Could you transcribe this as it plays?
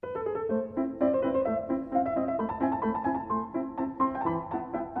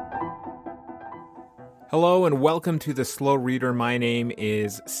Hello and welcome to The Slow Reader. My name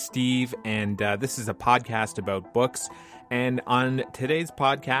is Steve, and this is a podcast about books. And on today's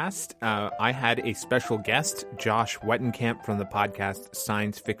podcast, I had a special guest, Josh Wettenkamp from the podcast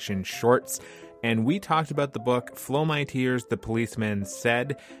Science Fiction Shorts. And we talked about the book, Flow My Tears, The Policeman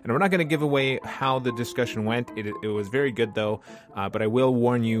Said. And we're not going to give away how the discussion went. It was very good, though. But I will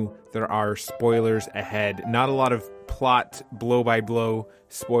warn you, there are spoilers ahead. Not a lot of plot, blow-by-blow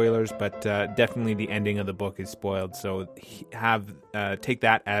spoilers, but definitely the ending of the book is spoiled. So take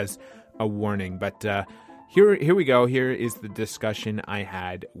that as a warning. But here we go. Here is the discussion I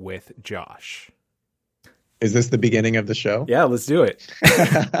had with Josh. Is this the beginning of the show? Yeah, let's do it.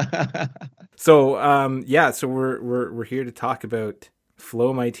 So we're here to talk about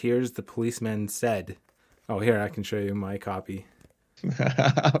Flow My Tears, The Policeman Said. Oh, here, I can show you my copy.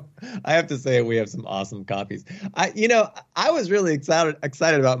 I have to say we have some awesome copies. I was really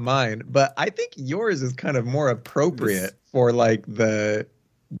excited about mine, but I think yours is kind of more appropriate for like the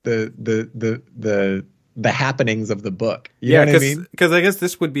happenings of the book. You know what I mean? Because I guess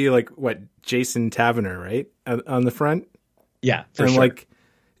this would be like what Jason Taverner, right, on the front. Yeah, for sure.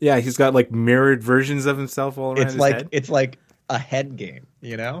 He's got like mirrored versions of himself all around his head. It's like a head game,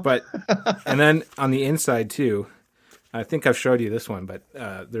 you know? But and then on the inside too, I think I've showed you this one, but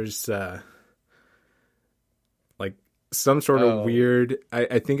there's like some sort of weird.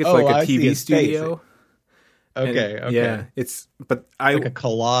 I think it's like a TV studio. Okay. Yeah, like a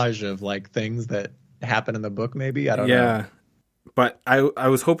collage of like things that happen in the book. Maybe I don't know. Yeah, but I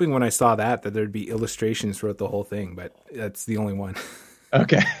was hoping when I saw that there'd be illustrations throughout the whole thing, but that's the only one.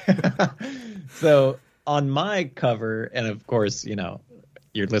 Okay. So on my cover, and of course,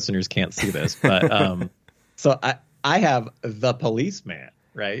 your listeners can't see this, but so I have the policeman,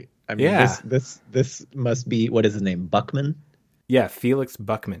 right? I mean, this must be, what is his name? Buckman? Yeah, Felix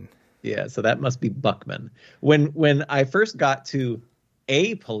Buckman. Yeah, so that must be Buckman. When I first got to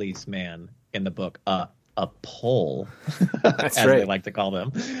a policeman in the book, a pole, that's as right. they like to call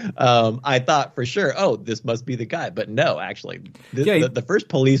them, I thought for sure, this must be the guy. But no, actually, the first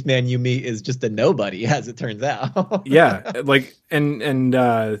policeman you meet is just a nobody, as it turns out. Yeah, like and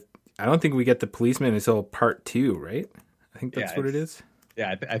I don't think we get the policeman until part 2, right? I think that's what it is.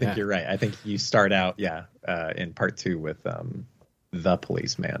 Yeah, I think you're right. I think you start out, in part 2 with the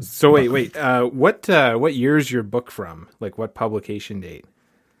policeman. So wait, what year is your book from? Like, what publication date?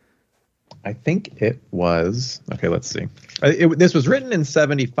 I think it was, okay, let's see. This was written in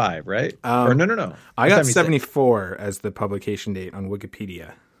 75, right? Or no. I got 74 as the publication date on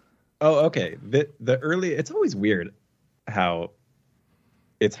Wikipedia. Oh, okay. The early, it's always weird how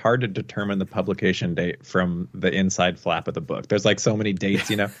it's hard to determine the publication date from the inside flap of the book. There's like so many dates,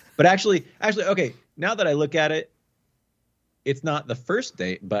 But actually, okay, now that I look at it, it's not the first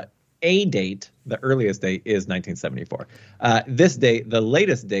date, but a date, the earliest date is 1974. This date, the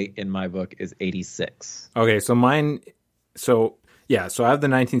latest date in my book is 86. Okay, so so I have the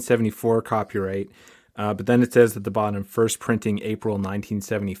 1974 copyright, but then it says at the bottom, first printing April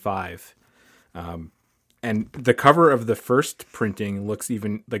 1975. And the cover of the first printing looks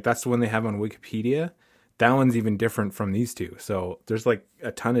even, like that's the one they have on Wikipedia. That one's even different from these two. So there's like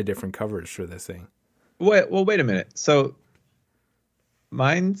a ton of different covers for this thing. Wait a minute. So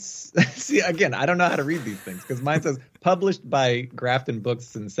mine's, see, again, I don't know how to read these things because mine says published by Grafton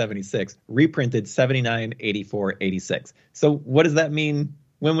Books in 76, reprinted 79, 84, 86. So what does that mean?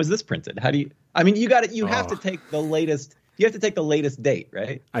 When was this printed? How do you, I mean, you have to take the latest, date,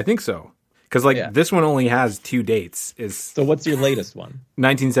 right? I think so. Because this one only has 2 dates. So what's your latest one?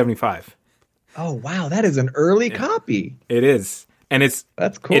 1975. Oh, wow. That is an early copy. It is. And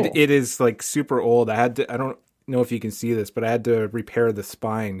that's cool. It is like super old. I don't know if you can see this, but I had to repair the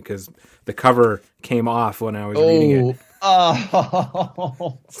spine because the cover came off when I was reading it.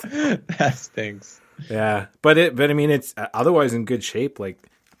 Oh, that stinks. Yeah. But I mean, it's otherwise in good shape. Like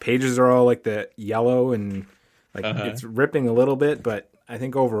pages are all like the yellow and like it's ripping a little bit, but I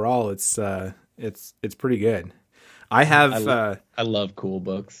think overall it's pretty good. I love cool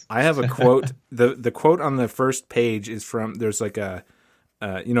books. I have a quote. The quote on the first page is from, there's like a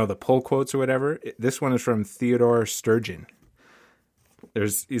the pull quotes or whatever. This one is from Theodore Sturgeon.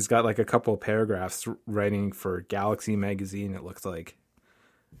 He's got like a couple of paragraphs writing for Galaxy magazine, it looks like.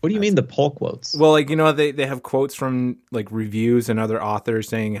 What do you mean the pull quotes? Well, like, they have quotes from like reviews and other authors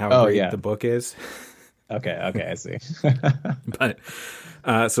saying how great the book is. Okay, I see. But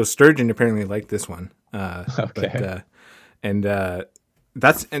so Sturgeon apparently liked this one. Okay. But,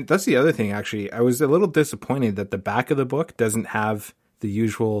 that's the other thing, actually. I was a little disappointed that the back of the book doesn't have the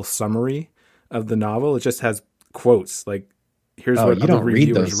usual summary of the novel. It just has quotes. Like, here's what you don't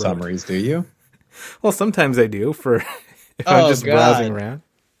read those wrote. summaries, do you? Well, sometimes I do for if I'm just browsing around.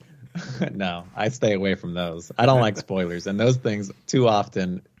 No, I stay away from those. I don't like spoilers, and those things too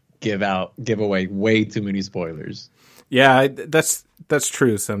often give away way too many spoilers. Yeah, that's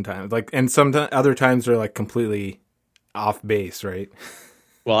true sometimes. Like, and sometimes other times they're like completely off base, right?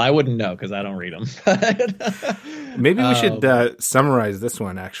 Well, I wouldn't know because I don't read them. Maybe we should summarize this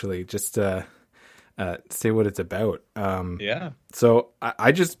one actually, just say what it's about. Yeah. So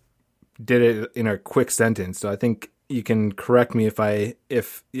I just did it in a quick sentence. So I think you can correct me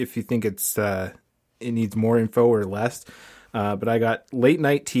if you think it needs more info or less. But I got late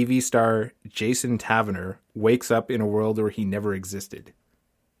night TV star Jason Taverner wakes up in a world where he never existed.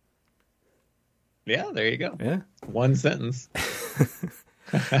 Yeah, there you go. Yeah, one sentence.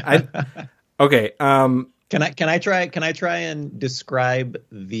 Okay. Can I try and describe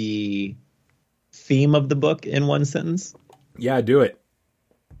the theme of the book in one sentence? Yeah, do it.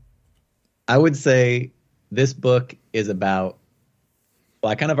 I would say this book is about,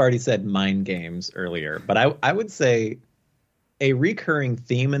 well, I kind of already said mind games earlier, but I would say a recurring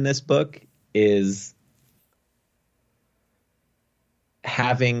theme in this book is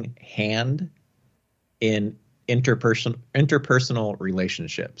having hand in interpersonal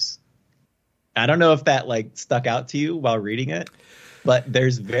relationships. I don't know if that like stuck out to you while reading it, but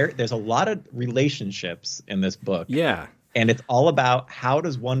there's a lot of relationships in this book. Yeah. And it's all about how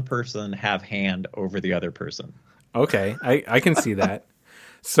does one person have hand over the other person. Okay, I can see that.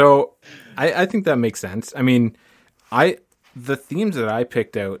 So I think that makes sense. I mean, the themes that I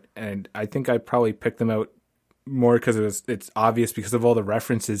picked out, and I think I probably picked them out more because it's obvious because of all the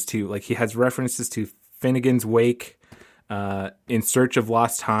references to, like, he has references to Finnegan's Wake, In Search of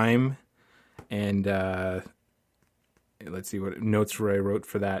Lost Time, and let's see what notes where I wrote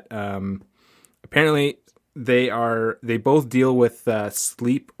for that. Apparently they both deal with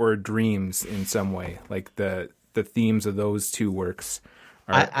sleep or dreams in some way, like the themes of those two works.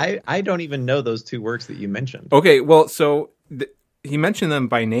 I don't even know those two works that you mentioned. Okay, well, so he mentioned them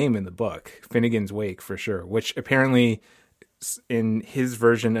by name in the book, Finnegan's Wake for sure, which apparently in his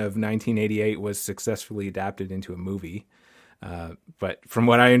version of 1988 was successfully adapted into a movie. But from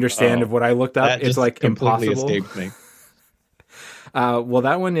what I understand of what I looked up, it's like impossible. Escaped me. Well,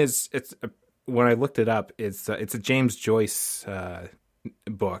 that one when I looked it up, it's a James Joyce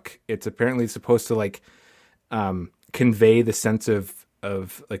book. It's apparently supposed to like convey the sense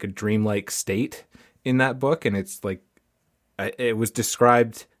of like a dreamlike state in that book, and it's like it was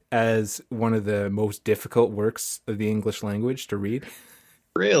described as one of the most difficult works of the English language to read.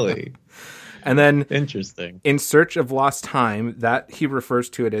 Really? And then interesting. In Search of Lost Time, that he refers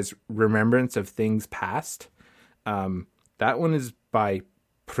to it as Remembrance of Things Past. That one is by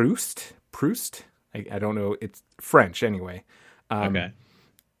Proust. I don't know. It's French anyway. Okay.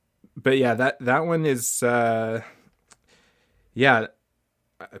 But yeah, that one is yeah.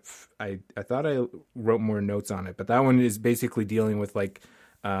 I thought I wrote more notes on it, but that one is basically dealing with like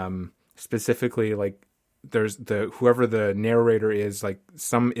specifically like there's whoever the narrator is, like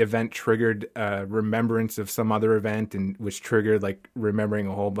some event triggered remembrance of some other event, and which triggered like remembering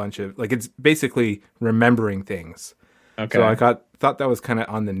a whole bunch of, like, it's basically remembering things. Okay. So I thought that was kind of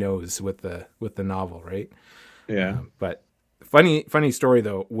on the nose with the novel, right? Yeah. But funny story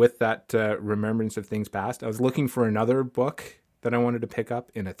though, with that Remembrance of Things Past, I was looking for another book that I wanted to pick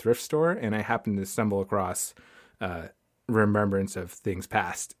up in a thrift store, and I happened to stumble across Remembrance of Things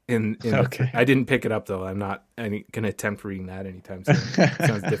Past. Okay. I didn't pick it up though. I'm not going to attempt reading that anytime soon. It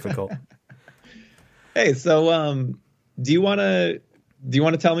sounds difficult. Hey, so do you want to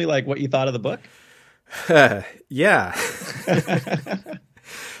tell me like what you thought of the book? Yeah.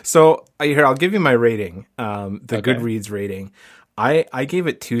 So here, I'll give you my rating. The Goodreads rating. I gave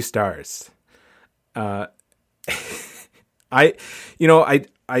it 2 stars. I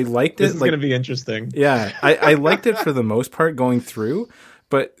liked it. This is going to be interesting. Yeah, I liked it for the most part going through,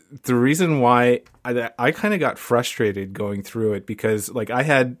 but the reason why I kind of got frustrated going through it, because like I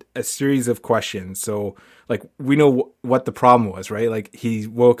had a series of questions. So like we know what the problem was, right? Like he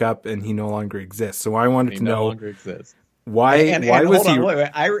woke up and he no longer exists. So I wanted to know no longer exists. Why was he? Wait.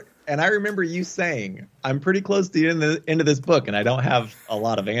 I remember you saying, I'm pretty close to the end of this book, and I don't have a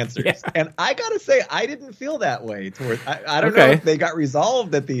lot of answers. Yeah. And I got to say, I didn't feel that way towards. I don't know if they got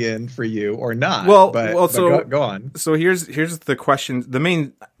resolved at the end for you or not. So go on. So here's the questions. The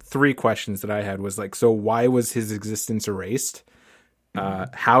main 3 questions that I had was like, so why was his existence erased?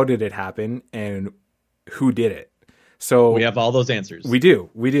 How did it happen? And who did it? So we have all those answers. We do.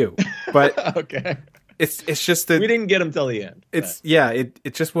 But okay. It's just that we didn't get them till the end.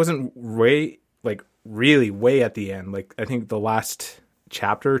 It just wasn't really way at the end. Like I think the last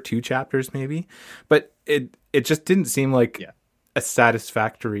chapter, 2 chapters maybe, but it just didn't seem like a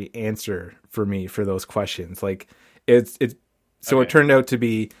satisfactory answer for me for those questions. Like it turned out to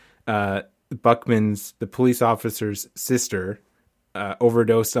be Buckman's, the police officer's sister,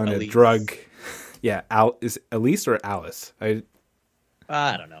 overdosed on Elise. a drug. Yeah, is Elise or Alice? I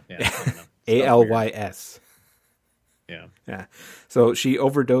don't know. Yeah, I don't know. Alys. Yeah. So she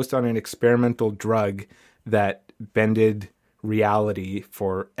overdosed on an experimental drug that bended reality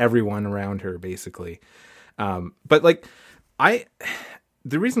for everyone around her, basically. But like,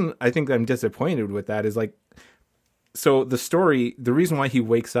 the reason I think I'm disappointed with that is like, so the story, the reason why he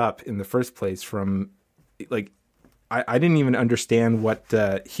wakes up in the first place from, like, I didn't even understand what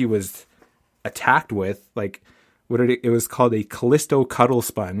he was attacked with. Like, it was called a Callisto cuddle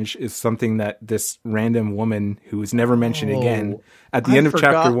sponge, is something that this random woman who was never mentioned again at the end of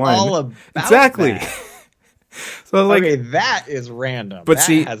chapter 1. All about exactly. That. So like, okay, that is random. But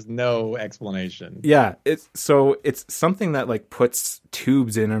that has no explanation. Yeah, it's something that like puts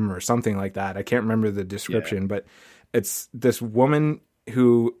tubes in him or something like that. I can't remember the description, but it's this woman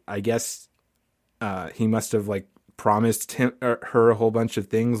who I guess he must have like promised her a whole bunch of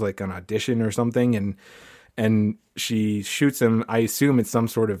things, like an audition or something, and she shoots him. I assume it's some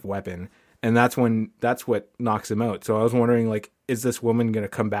sort of weapon, and that's what knocks him out. So I was wondering, like, is this woman going to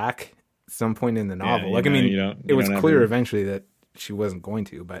come back some point in the novel? Yeah, like, I mean, it was clear eventually that she wasn't going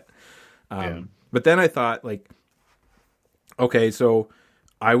to, but then I thought, like, okay, so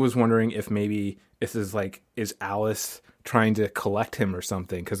I was wondering if maybe this is like, is Alice trying to collect him or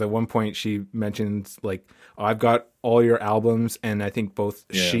something? Because at one point she mentions like, oh, I've got all your albums, and I think both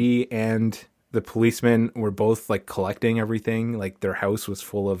she and the policeman were both like collecting everything. Like their house was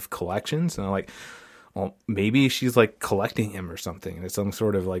full of collections, and I'm like, well, maybe she's like collecting him or something, and it's some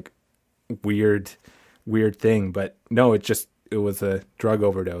sort of like weird thing. But no, it was a drug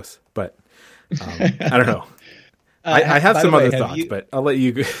overdose. But I don't know. I have some other thoughts, but I'll let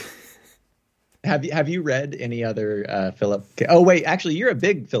you go. Have you read any other Philip K? Oh wait, actually, you're a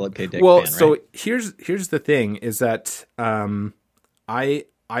big Philip K. Dick fan, right? So here's the thing: is that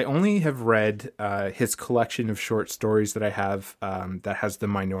I only have read his collection of short stories that I have that has the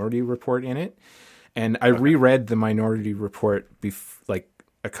Minority Report in it, and I reread the Minority Report like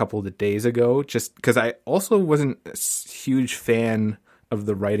a couple of days ago, just because I also wasn't a huge fan of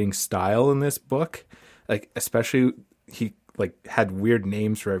the writing style in this book, like especially he like had weird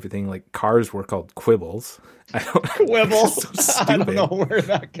names for everything. Like cars were called Quibbles. Quibbles. So I don't know where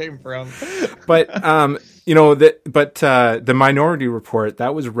that came from. But the Minority Report,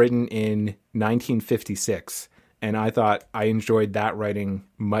 that was written in 1956, and I thought I enjoyed that writing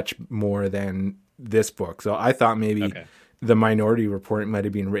much more than this book. So I thought maybe the Minority Report might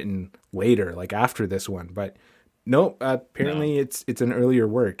have been written later, like after this one, but no, apparently it's an earlier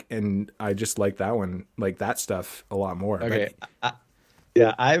work, and I just like that one, like that stuff a lot more. Okay.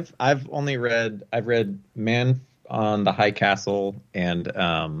 I've read Man on the High Castle and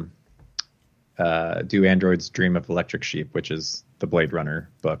Do Androids Dream of Electric Sheep, which is the Blade Runner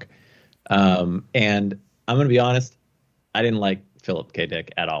book. And I'm going to be honest, I didn't like Philip K.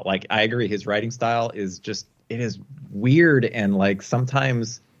 Dick at all. Like, I agree, his writing style is just, it is weird and like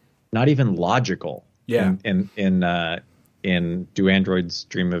sometimes not even logical. Yeah. In Do Androids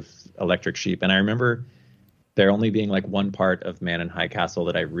Dream of Electric Sheep. And I remember there only being like one part of Man in High Castle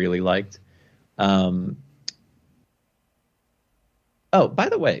that I really liked. Oh, by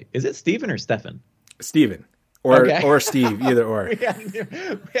the way, is it Stephen or Stefan? Stephen. Or Steve, either or. we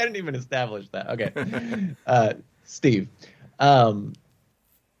hadn't even established that. Okay. Steve. Do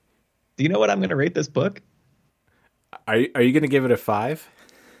you know what I'm going to rate this book? Are you going to give it a 5?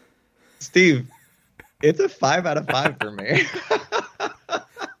 Steve, it's a 5 out of 5 for me.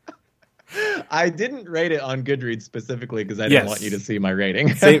 I didn't rate it on Goodreads specifically because I didn't want you to see my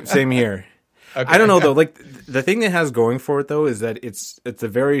rating. Same here. Okay. I don't know though. Like the thing it has going for it though is that it's a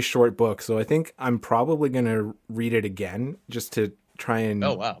very short book, so I think I'm probably gonna read it again just to try and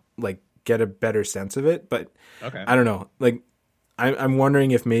like get a better sense of it. But I don't know. Like I'm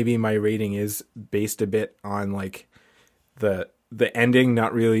wondering if maybe my rating is based a bit on like the ending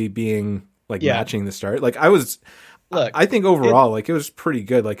not really being like matching the start. Like I think overall, like it was pretty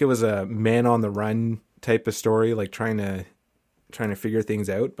good. Like it was a man on the run type of story, like trying to figure things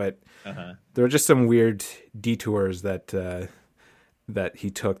out. But there were just some weird detours that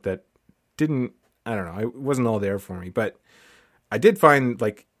he took that didn't. I don't know. It wasn't all there for me. But I did find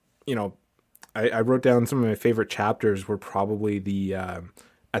like I wrote down some of my favorite chapters were probably the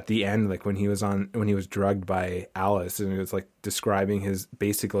at the end, like when he was drugged by Alice, and it was like describing his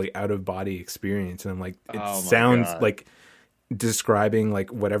basically out of body experience, and I'm like, it sounds like describing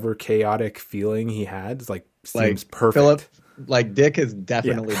like whatever chaotic feeling he had, like seems Like perfect. Philip, like Dick has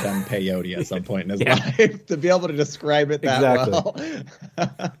definitely done peyote at some point in his life to be able to describe it that well.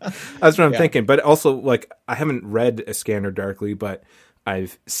 That's what I'm thinking. But also, like, I haven't read A Scanner Darkly, but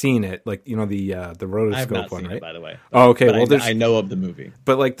I've seen it. Like, the rotoscope I have not one, seen right? it, by the way. Oh, okay. Well, I know of the movie.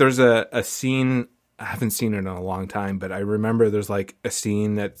 But like, there's a scene. I haven't seen it in a long time, but I remember there's like a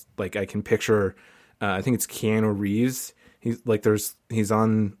scene that's like I can picture. I think it's Keanu Reeves. He's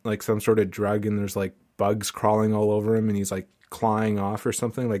on like some sort of drug, and there's like bugs crawling all over him, and he's like clawing off or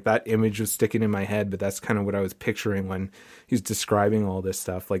something. Like that image was sticking in my head, but that's kind of what I was picturing when he's describing all this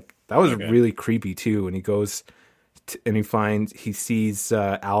stuff. Like that was really creepy too. And he goes and he sees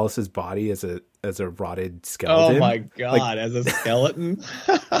Alice's body as a rotted skeleton. Oh my God. Like, as a skeleton.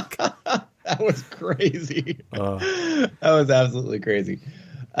 That was crazy. That was absolutely crazy.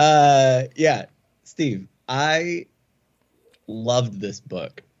 Yeah, Steve, I loved this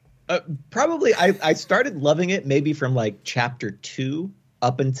book. Probably I started loving it maybe from like chapter 2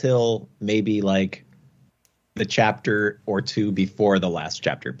 up until maybe like the chapter or 2 before the last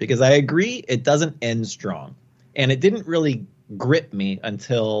chapter, because I agree it doesn't end strong, and it didn't really grip me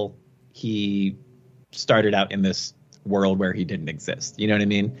until he started out in this world where he didn't exist. You know what I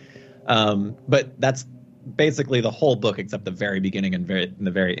mean? But that's basically the whole book except the very beginning and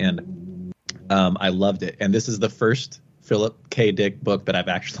the very end. I loved it, and this is the first Philip K. Dick book that I've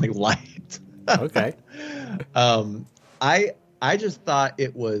actually liked. Okay. I just thought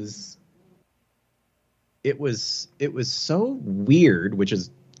it was so weird, which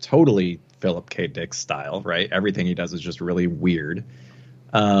is totally Philip K. Dick's style, right? Everything he does is just really weird.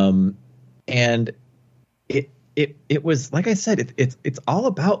 And it was, like I said, it's all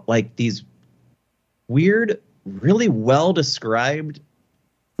about like these weird, really well described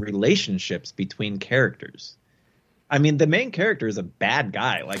relationships between characters. I mean, the main character is a bad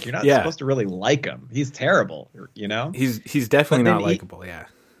guy. Like, you're not supposed to really like him. He's terrible, He's definitely not likable, yeah.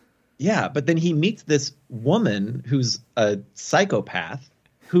 Yeah, but then he meets this woman who's a psychopath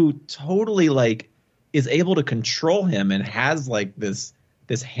who totally like is able to control him and has like this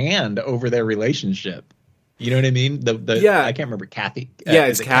hand over their relationship. You know what I mean? I can't remember Kathy. Yeah,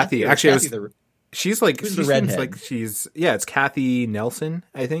 it's Kathy. Actually, she's like who's she the redhead? seems like it's Kathy Nelson,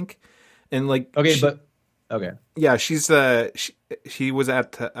 I think. And like yeah, she's she was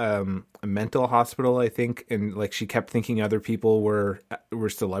at a mental hospital, I think, and like she kept thinking other people were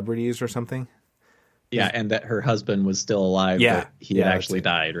celebrities or something. Yeah, and that her husband was still alive. Yeah, but he had actually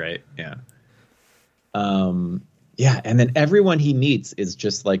died, right? Yeah. Yeah, and then everyone he meets is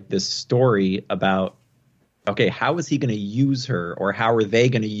just like this story about, okay, how is he going to use her, or how are they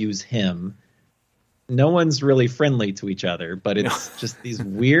going to use him? No one's really friendly to each other, but it's just these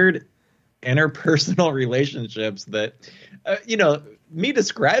weird interpersonal relationships that, me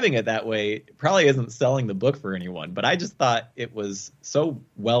describing it that way probably isn't selling the book for anyone, but I just thought it was so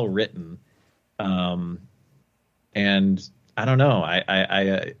well written. And I don't know,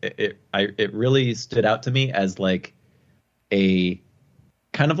 it really stood out to me as like a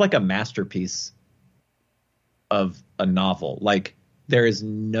kind of like a masterpiece of a novel. Like, there is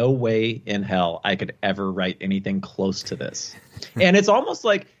no way in hell I could ever write anything close to this. And it's almost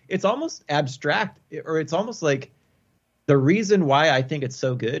abstract, or it's almost like the reason why I think it's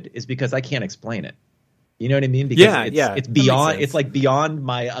so good is because I can't explain it. You know what I mean? Because it's beyond, it's like beyond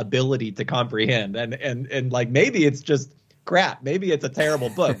my ability to comprehend. And like, maybe it's just crap. Maybe it's a terrible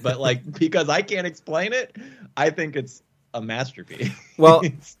book, but like, because I can't explain it, I think it's a masterpiece. Well,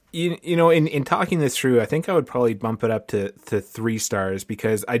 in talking this through, I think I would probably bump it up to 3 stars,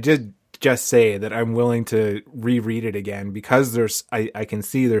 because I did just say that I'm willing to reread it again because I can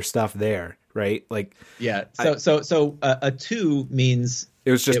see there's stuff there, right? Like, yeah. So a 2 means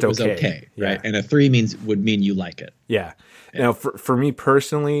it was just okay, right? And a 3 would mean you like it. Yeah. Now, for me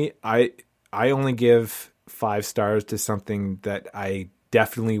personally, I only give 5 stars to something that I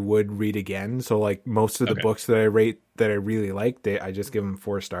definitely would read again. So like most of the books that I rate that I really like, I just give them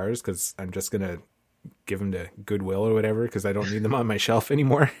 4 stars because I'm just gonna give them to Goodwill or whatever because I don't need them on my shelf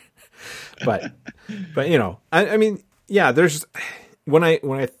anymore. but I mean, yeah. There's when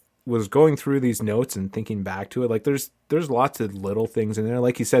I was going through these notes and thinking back to it, like there's lots of little things in there.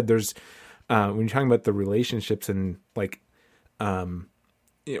 Like you said, there's when you're talking about the relationships and like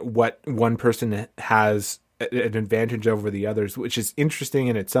what one person has an advantage over the others, which is interesting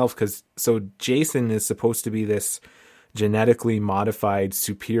in itself. Because Jason is supposed to be this genetically modified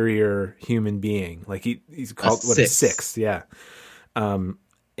superior human being. Like he's called a 6. Yeah. And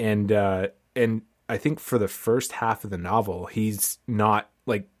I think for the first half of the novel, he's not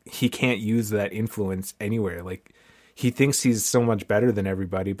like, he can't use that influence anywhere. Like he thinks he's so much better than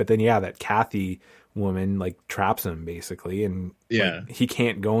everybody. But then, yeah, that Kathy woman like traps him basically, and Yeah. he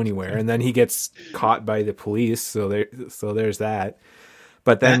can't go anywhere. And then he gets caught by the police. So there's that.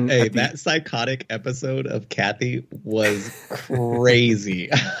 But then that psychotic episode of Kathy was crazy.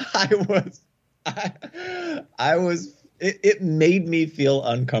 It made me feel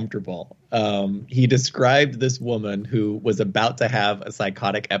uncomfortable. He described this woman who was about to have a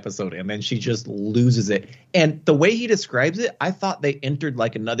psychotic episode, and then she just loses it. And the way he describes it, I thought they entered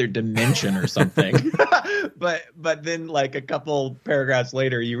like another dimension or something. but then like a couple paragraphs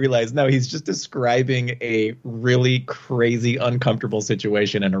later, you realize, no, he's just describing a really crazy, uncomfortable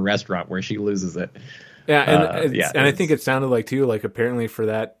situation in a restaurant where she loses it. Yeah, and I think it sounded like too, like apparently for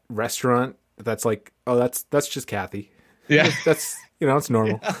that restaurant, that's like, oh, that's just Kathy. Yeah, that's it's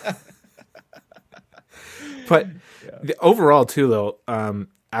normal. Yeah. But overall too, though,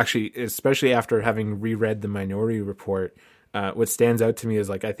 actually, especially after having reread the Minority Report, what stands out to me is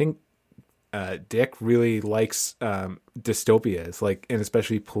like I think Dick really likes dystopias, like, and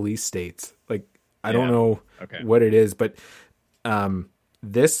especially police states. Like I don't know what it is, but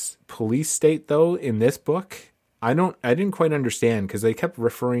this police state though in this book, I didn't quite understand because they kept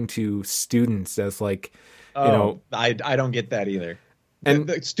referring to students as like. I don't get that either. And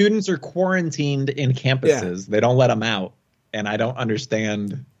the students are quarantined in campuses. Yeah. They don't let them out. And I don't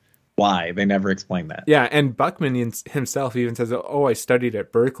understand why. They never explain that. Yeah. And Buckman himself even says, oh, I studied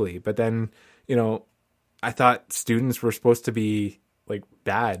at Berkeley. But then, I thought students were supposed to be like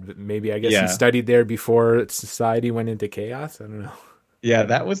bad. But maybe I guess he studied there before society went into chaos. I don't know. Yeah,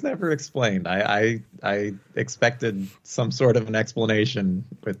 that was never explained. I expected some sort of an explanation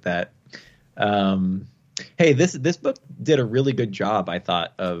with that. Hey, this book did a really good job, I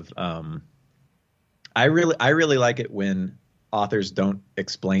thought, of I really like it when authors don't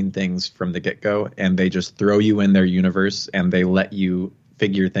explain things from the get-go and they just throw you in their universe and they let you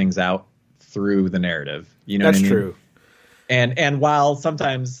figure things out through the narrative. You know what I mean? That's true. And while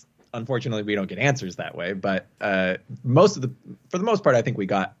sometimes, unfortunately, we don't get answers that way, but for the most part, I think we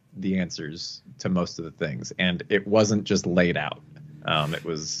got the answers to most of the things, and it wasn't just laid out. It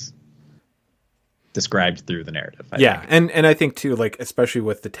was described through the narrative. I think. And I think too, like especially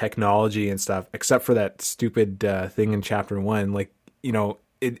with the technology and stuff, except for that stupid thing in chapter 1, like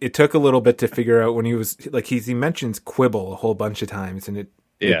it took a little bit to figure out when he was like he mentions quibble a whole bunch of times, and it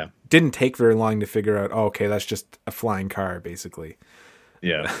didn't take very long to figure out. Oh, okay, that's just a flying car, basically.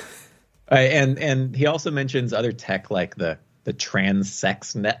 Yeah, and he also mentions other tech like the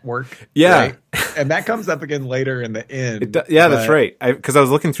trans-sex network. Yeah. Right? And that comes up again later in the end. That's right. Because I was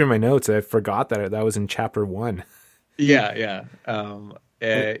looking through my notes. I forgot that was in chapter 1. Yeah.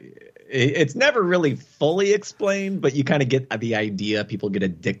 It's never really fully explained, but you kind of get the idea. People get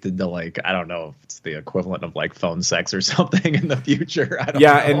addicted to, like, I don't know if it's the equivalent of like phone sex or something in the future. I don't know.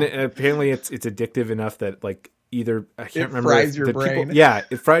 And apparently it's addictive enough that like either, I can't remember. It fries your brain.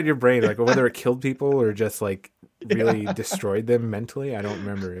 It fried your brain. Like whether it killed people or just like really destroyed them mentally. I don't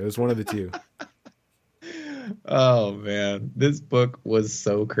remember. It was one of the two. Oh man, this book was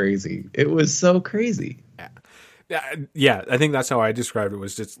so crazy. It was so crazy. Yeah. I think that's how I described it.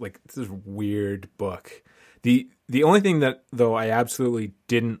 Was just like this weird book. The only thing that though I absolutely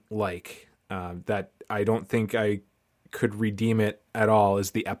didn't like, that I don't think I could redeem it at all,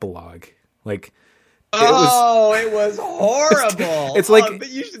 is the epilogue. Like. It was horrible. It's like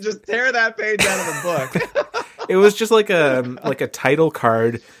you should just tear that page out of the book. It was just like a title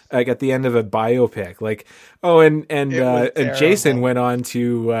card, like at the end of a biopic. Like, and Jason went on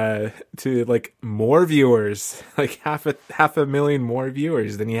to like more viewers, like half a million more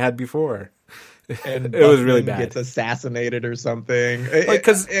viewers than he had before. And it was really bad. Gets assassinated or something.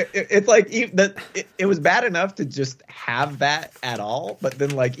 Because it's like it was bad enough to just have that at all, but then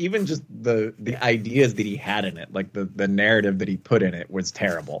like even just the ideas that he had in it, like the narrative that he put in it was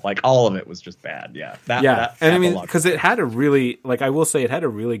terrible. Like all of it was just bad. Yeah. And I mean, because it had a really, like I will say, it had a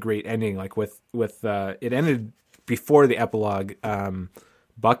really great ending. Like with it ended before the epilogue.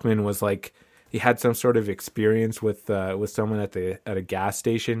 Buckman was like he had some sort of experience with someone at a gas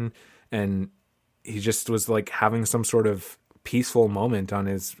station, and he just was like having some sort of peaceful moment on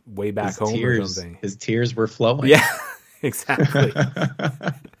his way back home or something. His tears were flowing. Yeah, exactly.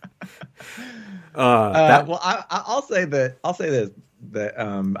 Well, I'll say this that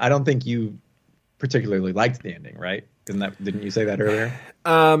I don't think you particularly liked the ending, right? Didn't you say that earlier?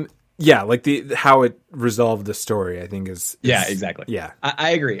 Yeah, like how it resolved the story, I think is yeah, exactly. Yeah,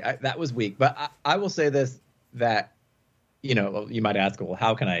 I agree. That was weak, but I will say this, that you might ask, well,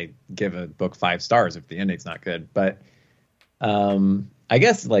 how can I give a book 5 stars if the ending's not good? But I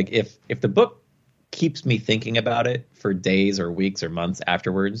guess like if the book keeps me thinking about it for days or weeks or months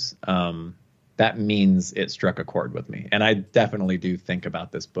afterwards, that means it struck a chord with me. And I definitely do think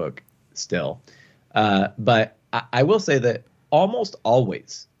about this book still. But I will say that almost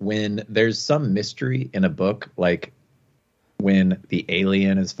always when there's some mystery in a book, like when the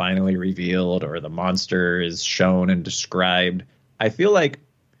alien is finally revealed or the monster is shown and described, I feel like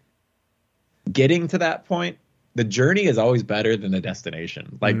getting to that point, the journey is always better than the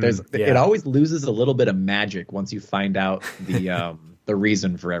destination. Like it always loses a little bit of magic once you find out the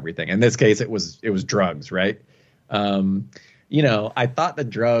reason for everything. In this case, it was drugs, right? I thought the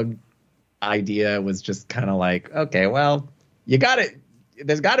drug idea was just kind of like, okay, well,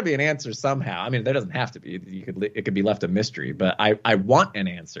 there's got to be an answer somehow. I mean, there doesn't have to be. It could be left a mystery, but I want an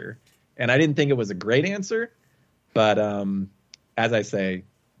answer, and I didn't think it was a great answer, but as I say,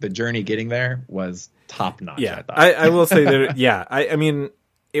 the journey getting there was top notch. Yeah, I will say that. Yeah, I mean,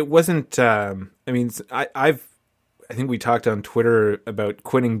 it wasn't. I think we talked on Twitter about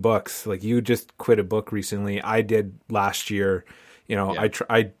quitting books. Like, you just quit a book recently. I did last year.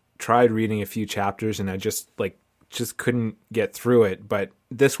 I tried reading a few chapters and I just couldn't get through it. But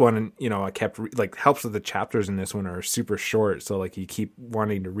this one, I kept helps with the chapters in this one are super short. So like you keep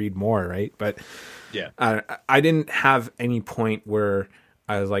wanting to read more. Right. But yeah, I didn't have any point where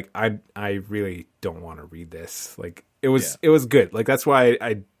I was like, I really don't want to read this. Like it was good. Like, that's why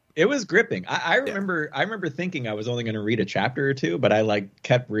it was gripping. I remember thinking I was only going to read a chapter or two, but I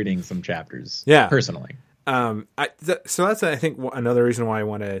kept reading some chapters. Yeah. Personally. So that's, I think, another reason why I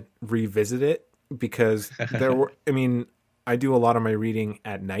want to revisit it, because I do a lot of my reading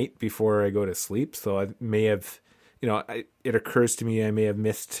at night before I go to sleep. So I may have, it occurs to me I may have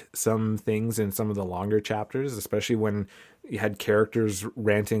missed some things in some of the longer chapters, especially when you had characters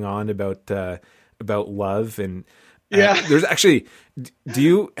ranting on about love. And there's actually,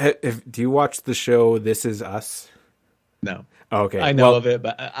 do you watch the show This Is Us? No. Oh, okay. I know of it,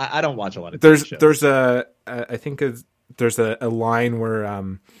 but I don't watch a lot of TV shows. There's a line where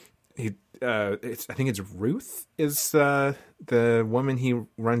I think it's Ruth is the woman he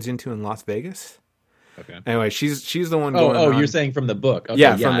runs into in Las Vegas. Okay. Anyway, she's the one going on. Oh, you're saying from the book. Okay,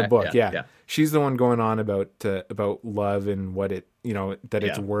 yeah, from the book. Yeah. Yeah. She's the one going on about love and what it, that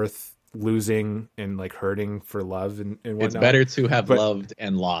it's worth losing and hurting for love and whatnot. It's better to have loved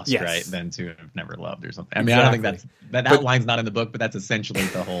and lost, right, than to have never loved or something. I mean, exactly. I don't think that line's not in the book, but that's essentially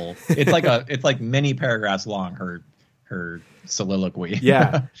the whole. It's like many paragraphs long. Her soliloquy.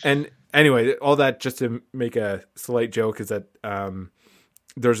 Yeah, and anyway, all that just to make a slight joke is that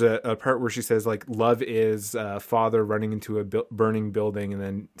there's a part where she says love is a father running into a burning building and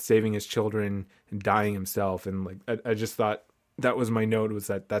then saving his children and dying himself, and I just thought. That was my note, was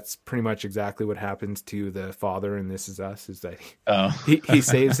that's pretty much exactly what happens to the father in This Is Us, is that he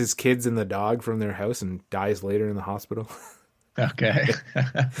saves his kids and the dog from their house and dies later in the hospital. Okay.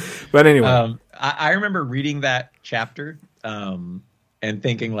 But anyway. I remember reading that chapter and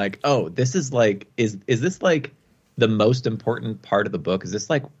thinking this is is this the most important part of the book? Is this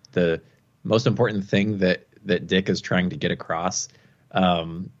the most important thing that Dick is trying to get across?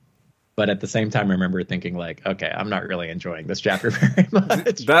 But at the same time, I remember thinking okay, I'm not really enjoying this chapter very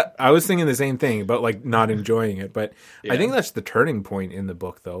much. That I was thinking the same thing about not enjoying it. But I think that's the turning point in the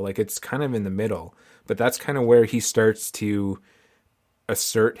book, though. It's kind of in the middle, but that's kind of where he starts to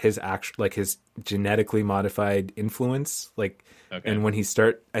assert his his genetically modified influence. And when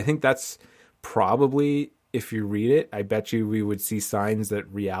I think that's probably, if you read it, I bet you we would see signs that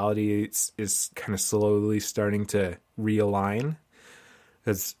reality is kind of slowly starting to realign,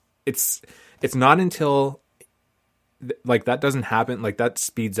 because it's not until that doesn't happen, that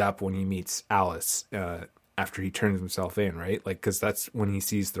speeds up when he meets Alice after he turns himself in, right? Because that's when he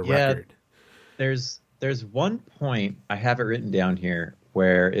sees the record. There's one point, I have it written down here,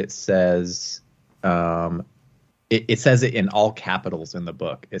 where it says it says it in all capitals in the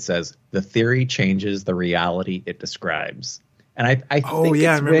book. It says the theory changes the reality it describes. And I think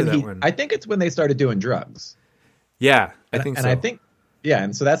I remember that one. I think it's when they started doing drugs. Yeah, I think so. And I think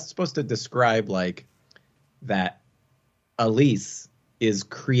and so that's supposed to describe that Elise is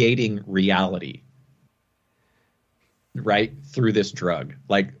creating reality, right, through this drug.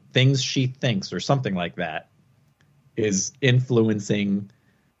 Things she thinks or something like that is influencing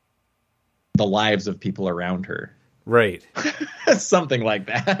the lives of people around her. Right. Something like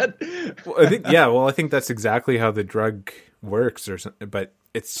that. I think that's exactly how the drug works or something, but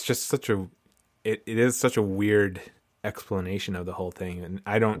it's just it is such a weird explanation of the whole thing, and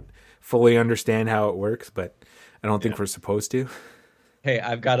I don't fully understand how it works, but I don't think we're supposed to. Hey,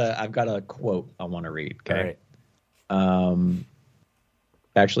 I've got a quote I want to read. Okay. All right.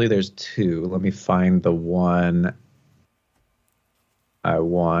 Actually, there's two. Let me find the one I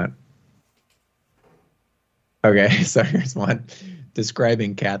want. Okay, so here's one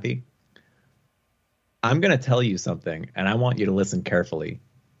describing Kathy. I'm going to tell you something, and I want you to listen carefully.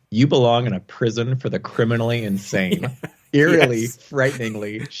 You belong in a prison for the criminally insane. Eerily, Yes.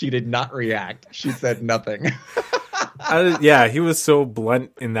 frighteningly, she did not react. She said nothing. Yeah, he was so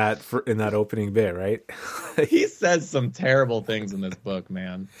blunt in that opening bit, right? He says some terrible things in this book,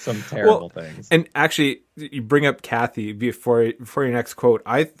 man. Some terrible things. And actually, you bring up Kathy before your next quote.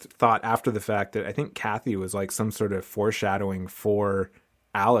 I thought after the fact that I think Kathy was like some sort of foreshadowing for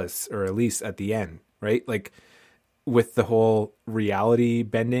Alice or Elise at the end, right? Like with the whole reality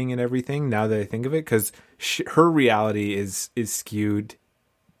bending and everything. Now that I think of it, because her reality is skewed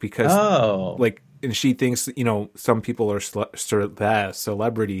because like. And she thinks, some people are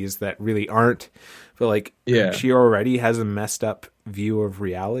celebrities that really aren't. But, like, she already has a messed up view of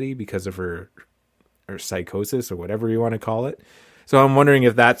reality because of her psychosis or whatever you want to call it. So I'm wondering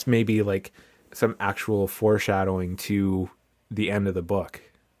if that's maybe, like, some actual foreshadowing to the end of the book.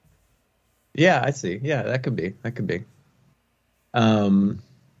 Yeah, I see. Yeah, that could be.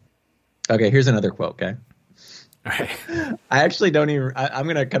 Okay, here's another quote, okay? Right. I actually don't even, I'm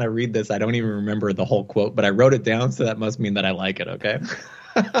going to kind of read this. I don't even remember the whole quote, but I wrote it down, so that must mean that I like it, okay?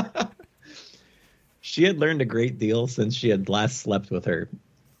 She had learned a great deal since she had last slept with her.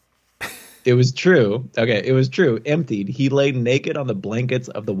 It was true. Okay, it was true. Emptied, he lay naked on the blankets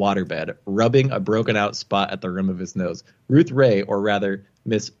of the waterbed, rubbing a broken out spot at the rim of his nose. Ruth Ray, or rather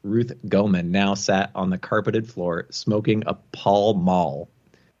Miss Ruth Goman, now sat on the carpeted floor, smoking a Pall Mall.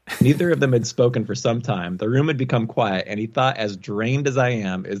 Neither of them had spoken for some time. The room had become quiet, and he thought, as drained as I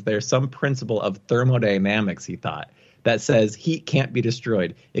am, is there some principle of thermodynamics, he thought, that says heat can't be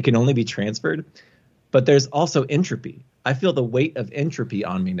destroyed. It can only be transferred. But there's also entropy. I feel the weight of entropy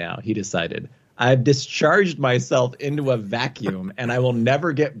on me now, he decided. I have discharged myself into a vacuum, and I will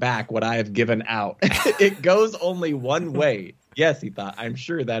never get back what I have given out. It goes only one way. Yes, he thought, I'm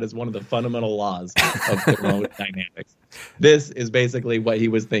sure that is one of the fundamental laws of thermodynamics. This is basically what he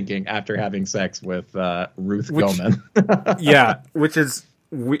was thinking after having sex with Ruth Goman. Yeah, which is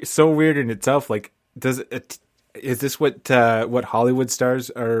so weird in itself. Like, is this what Hollywood stars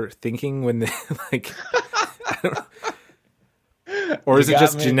are thinking when they like? Or is it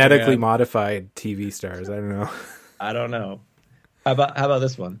just genetically modified TV stars? I don't know. I don't know. How about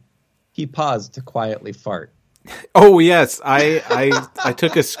this one? He paused to quietly fart. Oh yes, I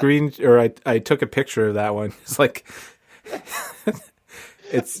took I took a picture of that one. It's like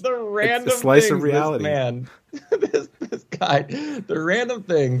it's the random it's a slice of reality. This man, this guy, the random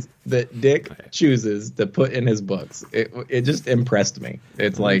things that Dick chooses to put in his books. It just impressed me.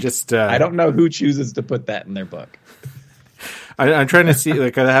 It's like I don't know who chooses to put that in their book. I'm trying to see.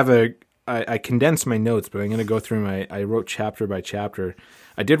 Like I condensed my notes, but I'm going to go through I wrote chapter by chapter.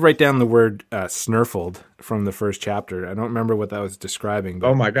 I did write down the word snurfled from the first chapter. I don't remember what that was describing. But,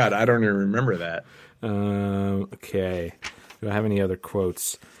 oh my God, I don't even remember that. Okay. Do I have any other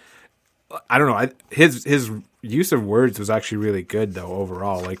quotes? I don't know. His use of words was actually really good, though,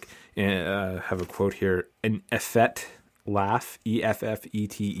 overall. Like, I have a quote here. An effete laugh,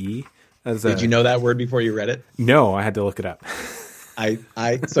 EFFETE. Did you know that word before you read it? No, I had to look it up. I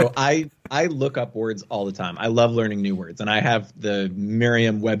look up words all the time. I love learning new words, and I have the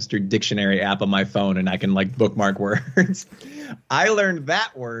Merriam-Webster dictionary app on my phone, and I can like bookmark words. I learned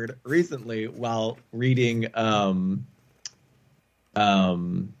that word recently while reading The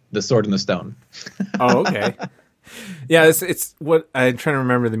Sword and the Stone. Oh, okay. Yeah, it's what I'm trying to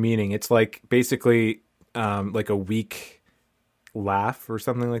remember the meaning. It's like basically like a weak laugh or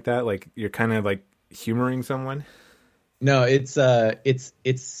something like that. Like you're kind of like humoring someone. No, it's a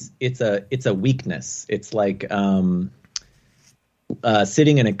weakness. It's like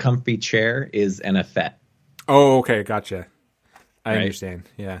sitting in a comfy chair is an effete. Oh, okay, gotcha. I understand.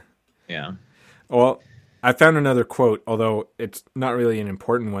 Yeah. Yeah. Well, I found another quote, although it's not really an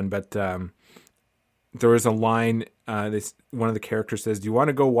important one, but there was a line. One of the characters says, "Do you want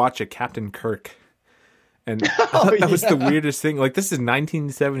to go watch a Captain Kirk?" And I thought that was the weirdest thing. Like, this is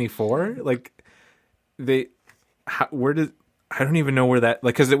 1974. Like, I don't even know where that,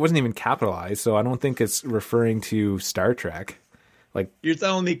 like, because it wasn't even capitalized, so I don't think it's referring to Star Trek. Like, you're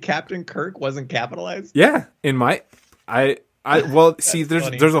telling me Captain Kirk wasn't capitalized? Yeah, well, see,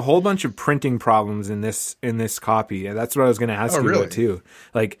 there's a whole bunch of printing problems in this copy, and that's what I was going to ask you about too.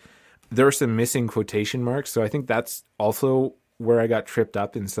 Like, there are some missing quotation marks, so I think that's also where I got tripped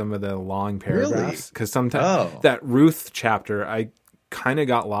up in some of the long paragraphs. Because sometimes that Ruth chapter, I kind of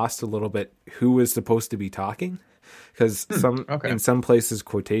got lost a little bit. Who was supposed to be talking? because Okay. in some places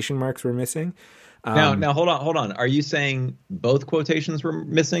quotation marks were missing. Now, hold on. Are you saying both quotations were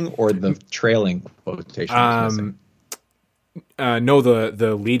missing, or the trailing quotation was missing? No,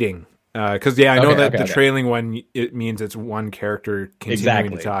 the leading. Because I know that the Okay. trailing one, it means it's one character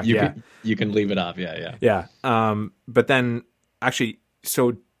continuing to talk. You can leave it off. Yeah. Yeah. But then actually,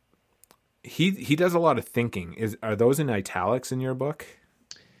 so he does a lot of thinking. Are those in italics in your book?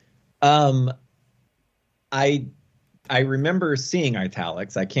 I remember seeing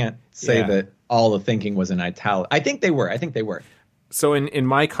italics. I can't say Yeah. that all the thinking was in italics. I think they were. So in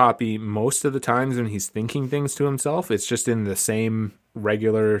my copy, most of the times when he's thinking things to himself, it's just in the same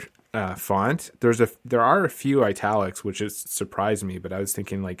regular font. There are a few italics, which has surprised me, but I was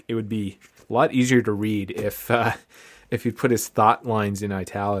thinking like it would be a lot easier to read if you put his thought lines in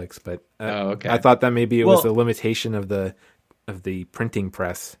italics. But okay. I thought that maybe it was a limitation of the printing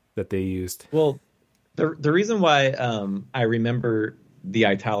press that they used. Well, the reason why I remember the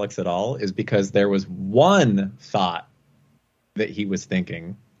italics at all is because there was one thought that he was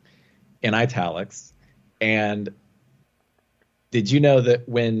thinking in italics. And did you know that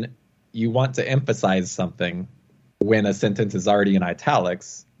when you want to emphasize something, when a sentence is already in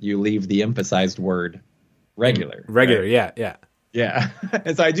italics, you leave the emphasized word regular. Regular, right? yeah. Yeah.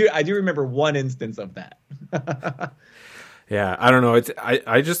 And so I do remember one instance of that. Yeah, I don't know.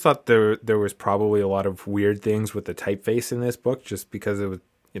 I just thought there was probably a lot of weird things with the typeface in this book, just because it was,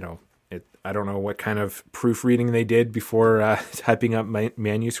 I don't know what kind of proofreading they did before typing up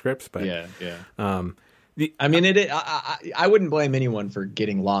manuscripts, but yeah. I mean, I wouldn't blame anyone for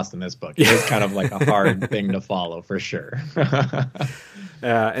getting lost in this book. It is kind of like a hard thing to follow, for sure.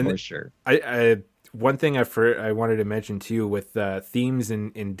 For sure. One thing I wanted to mention too with themes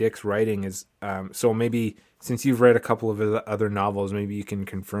in Dick's writing is so maybe since you've read a couple of his other novels, maybe you can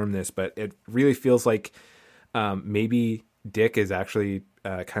confirm this, but it really feels like maybe Dick is actually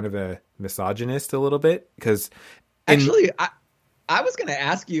kind of a misogynist a little bit, because actually I was going to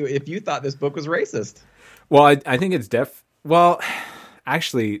ask you if you thought this book was racist. Well, I think it's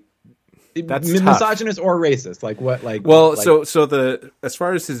actually that's misogynist or racist. Like what? Like well, like, so as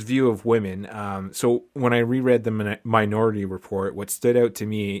far as his view of women, so when I reread the Minority Report, what stood out to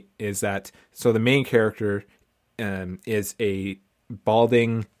me is that the main character is a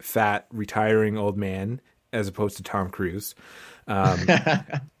balding, fat, retiring old man, as opposed to Tom Cruise,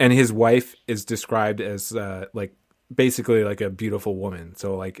 and his wife is described as like basically like a beautiful woman.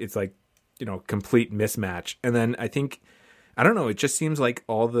 So like it's like complete mismatch. And then I don't know, it just seems like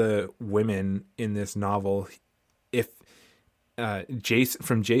all the women in this novel, if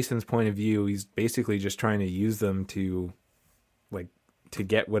from Jason's point of view, he's basically just trying to use them to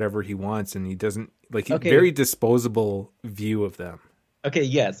get whatever he wants, and he doesn't very disposable view of them. Okay,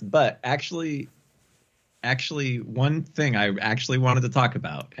 yes, but actually one thing I actually wanted to talk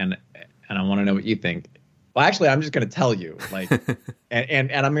about, and I want to know what you think. Well, actually, I'm just going to tell you,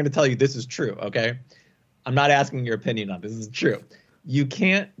 and I'm going to tell you this is true, okay? I'm not asking your opinion on this. This is true. You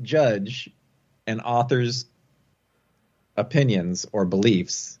can't judge an author's opinions or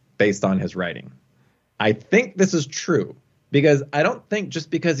beliefs based on his writing. I think this is true because I don't think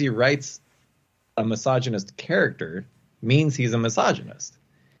just because he writes a misogynist character means he's a misogynist.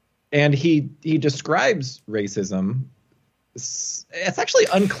 And he describes racism. It's actually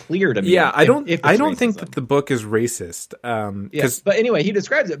unclear to me. Yeah, I don't racism. think that the book is racist. Yes, but anyway, he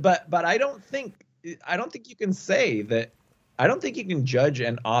describes it. But I don't think you can say that. I don't think you can judge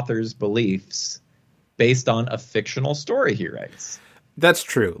an author's beliefs based on a fictional story he writes. That's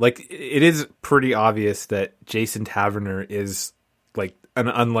true. Like, it is pretty obvious that Jason Taverner is like an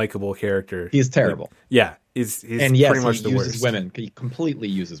unlikable character. He's terrible. Like, yeah, he's and yes, pretty much the worst. He uses women. He completely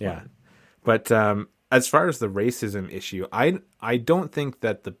uses women. But as far as the racism issue, I don't think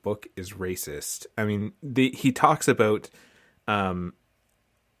that the book is racist. I mean, he talks about.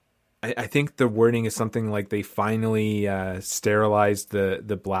 I think the wording is something like they finally sterilized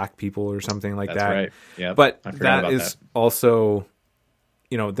the black people or something like that. That's right. Yeah, but that is also,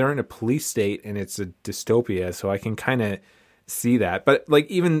 they're in a police state and it's a dystopia, so I can kind of see that. But like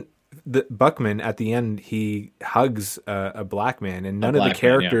even the Buckman at the end, he hugs a black man, and none of the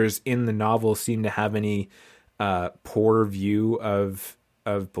characters in the novel seem to have any poor view of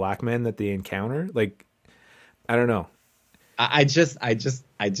black men that they encounter. Like, I don't know. I just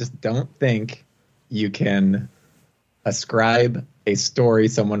don't think you can ascribe a story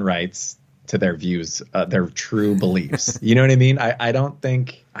someone writes to their views, their true beliefs. You know what I mean? I don't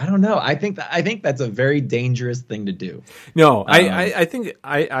know. I think that's a very dangerous thing to do. No, I think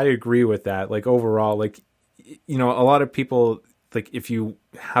I agree with that. Like overall, like, a lot of people, like if you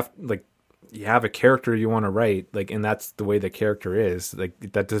have like you have a character you want to write, like, and that's the way the character is,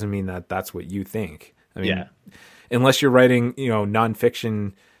 like, that doesn't mean that that's what you think. I mean, Yeah. unless you're writing,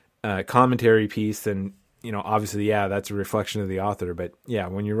 nonfiction commentary piece, then, obviously, yeah, that's a reflection of the author. But yeah,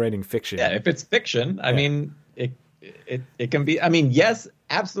 when you're writing fiction, Yeah, if it's fiction, I mean, it can be. I mean, yes,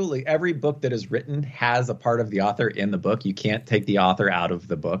 absolutely. Every book that is written has a part of the author in the book. You can't take the author out of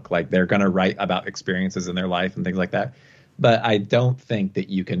the book. Like, they're going to write about experiences in their life and things like that. But I don't think that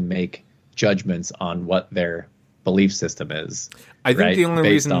you can make judgments on what their belief system is. I think the only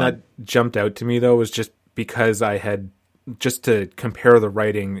reason that jumped out to me, though, was just because I had, just to compare the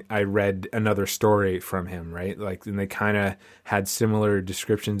writing, I read another story from him, right? Like, and they kind of had similar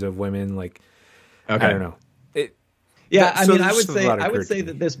descriptions of women. Like, okay. I don't know. I mean, I would say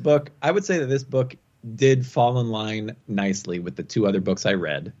that this book did fall in line nicely with the two other books I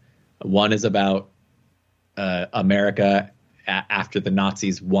read. One is about America after the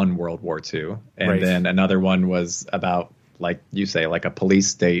Nazis won World War II, and then another one was about, like you say, like a police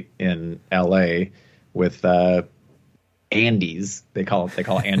state in L.A. with Andes. They call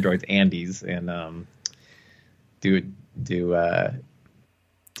androids Andes, and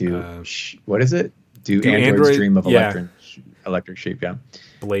what is it? Do androids dream of electric sheep? Yeah,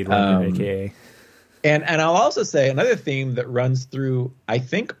 Blade Runner, aka. And I'll also say another theme that runs through, I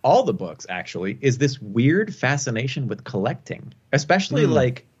think, all the books actually, is this weird fascination with collecting, especially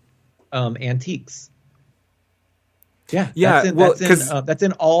like antiques. Yeah. That's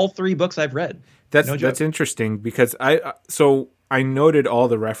in all three books I've read. That's interesting, because I noted all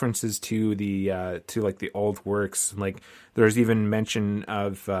the references to the like the old works. Like, there's even mention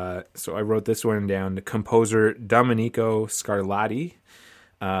of so I wrote this one down, the composer Domenico Scarlatti.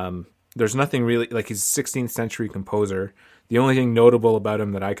 There's nothing really, like, he's a 16th century composer. The only thing notable about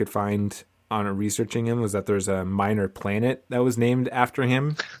him that I could find on researching him was that there's a minor planet that was named after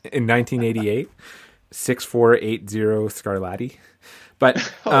him in 1988, 6480 Scarlatti.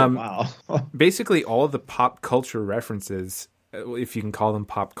 But wow. Basically all of the pop culture references, if you can call them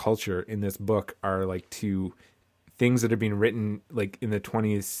pop culture, in this book are like to things that have been written like in the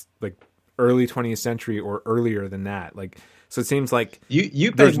 20s, like early 20th century or earlier than that. Like, so it seems like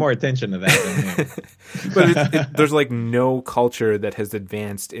you paid more attention to that than me. But there's like no culture that has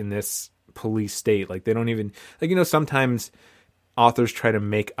advanced in this police state. Like, they don't even, like, sometimes authors try to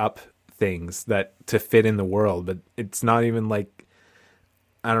make up things that to fit in the world, but it's not even like,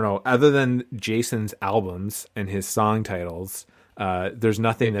 I don't know, other than Jason's albums and his song titles, there's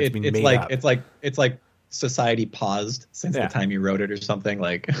nothing that's been made up. It's like society paused since the time you wrote it or something.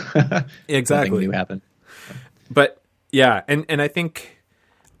 Like, exactly, something new happened. But yeah, and I think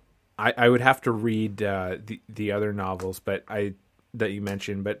I would have to read the other novels, but that you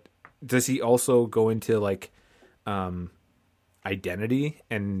mentioned. But does he also go into like identity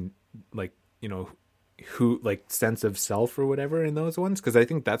and like who, like, sense of self or whatever in those ones? Because I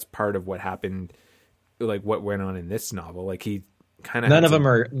think that's part of what happened, like what went on in this novel. Like, he kind of none of them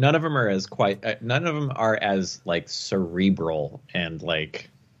are as like cerebral and like.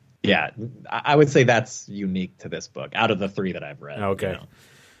 Yeah, I would say that's unique to this book out of the three that I've read. Okay.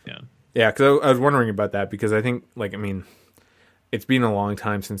 Yeah, because I was wondering about that, because I think, like, I mean, it's been a long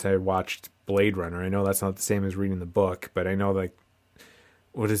time since I watched Blade Runner. I know that's not the same as reading the book, but I know, like,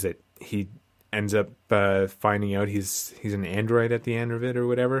 what is it? He ends up finding out he's an android at the end of it or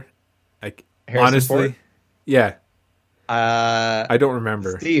whatever. Like, Harrison honestly, Ford? Yeah. I don't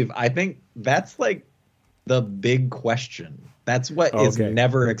remember. Steve, I think that's like the big question. That's what is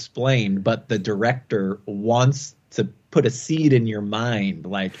never explained, but the director wants to put a seed in your mind.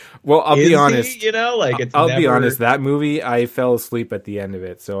 Like, well, I'll be honest. I'll be honest. That movie, I fell asleep at the end of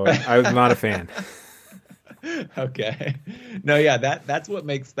it, so I was not a fan. Okay. No, yeah, that's what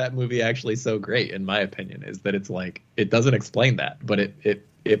makes that movie actually so great, in my opinion, is that it's like, it doesn't explain that, but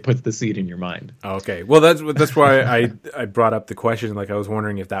it puts the seed in your mind. Okay. Well, that's why I brought up the question. Like, I was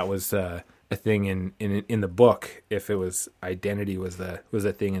wondering if that was a thing in the book, if it was identity was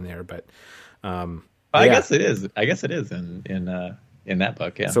a thing in there, but I guess it is. I guess it is in that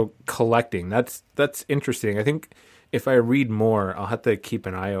book. Yeah. So collecting, that's interesting. I think if I read more, I'll have to keep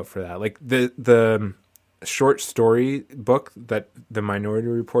an eye out for that. Like the short story book that the Minority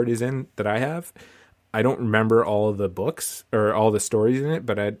Report is in that I have, I don't remember all of the books or all the stories in it,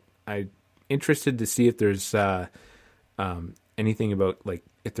 but I'm interested to see if there's anything about, like,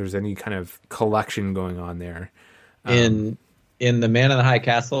 if there's any kind of collection going on there. In The Man in the High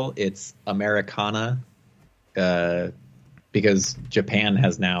Castle, it's Americana, because Japan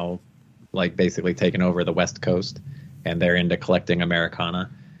has now, like, basically taken over the West Coast, and they're into collecting Americana.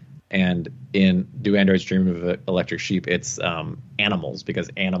 And in Do Androids Dream of Electric Sheep, it's animals, because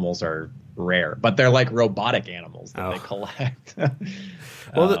animals are rare, but they're like robotic animals that they collect.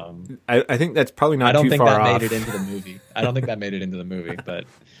 Well, I think that's probably not too far off. I don't think that made it into the movie. I don't think that made it into the movie, but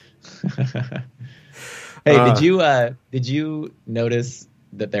hey, did you notice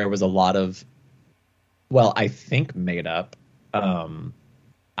that there was a lot of, well, I think made up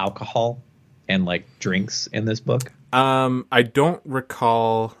alcohol and like drinks in this book? I don't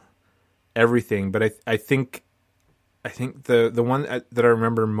recall everything, but I think the one that I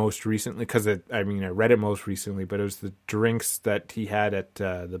remember most recently, because I read it most recently, but it was the drinks that he had at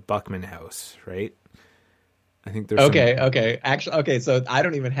the Buckman house, right? I think there's okay. Actually, okay. So I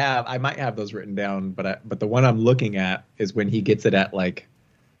don't even have. I might have those written down, but the one I'm looking at is when he gets it at like,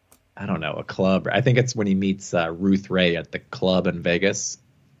 I don't know, a club. I think it's when he meets Ruth Ray at the club in Vegas,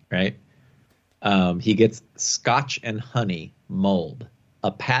 right? He gets Scotch and honey mulled. A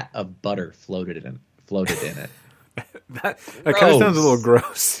pat of butter floated in it. that kind of sounds a little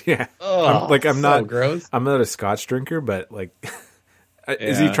gross. Yeah, I'm not gross. I'm not a Scotch drinker, but like,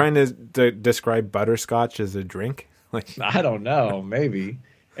 is he trying to describe butterscotch as a drink? Like, I don't know, maybe.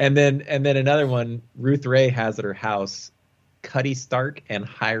 And then another one. Ruth Ray has at her house Cuddy Stark and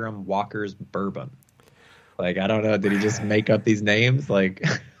Hiram Walker's bourbon. Like, I don't know. Did he just make up these names? Like,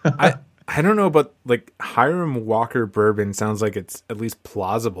 I don't know, but like Hiram Walker bourbon sounds like it's at least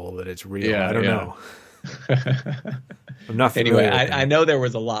plausible that it's real. I don't know. I'm not familiar. Anyway, I know there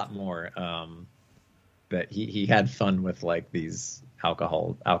was a lot more that he had fun with, like these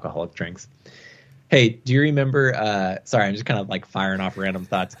alcoholic drinks. Hey, do you remember? Sorry, I'm just kind of like firing off random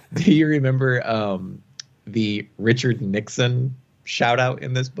thoughts. Do you remember the Richard Nixon shout out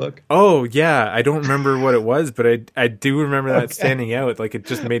in this book? Oh yeah, I don't remember what it was, but I do remember that standing out. Like, it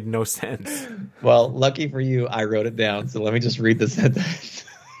just made no sense. Well, lucky for you, I wrote it down. So let me just read the sentence.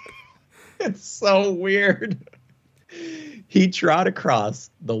 It's so weird. He trod across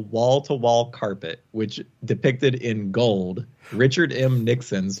the wall-to-wall carpet, which depicted in gold Richard M.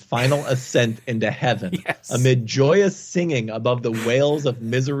 Nixon's final ascent into heaven, amid joyous singing above the wails of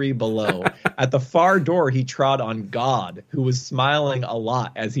misery below. At the far door, he trod on God, who was smiling a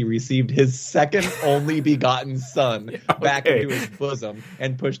lot as he received his second only begotten son back into his bosom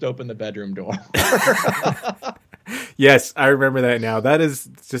and pushed open the bedroom door. Yes, I remember that now. That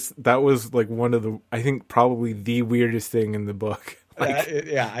was like one of the, I think probably the weirdest thing in the book. Like,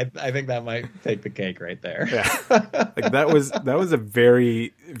 I think that might take the cake right there. Yeah, like that was a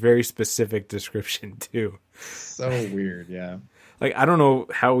very, very specific description too. So weird, yeah. Like, I don't know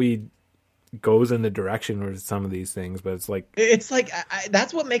how he goes in the direction with some of these things, but it's like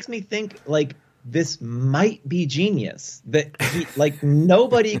that's what makes me think like this might be genius, that he, like,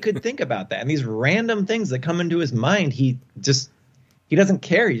 nobody could think about that. And these random things that come into his mind, he doesn't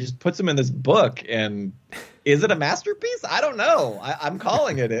care. He just puts them in this book. And is it a masterpiece? I don't know. I'm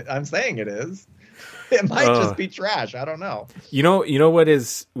calling it. I'm saying it is. It might just be trash. I don't know. You know what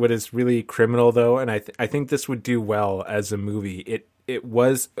is really criminal though, and I think this would do well as a movie. It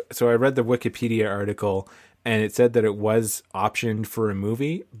was, so I read the Wikipedia article and it said that it was optioned for a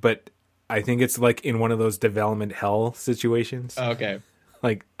movie, but I think it's like in one of those development hell situations. Okay.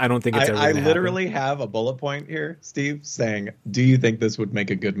 Like, I don't think it's ever I literally have a bullet point here, Steve, saying, do you think this would make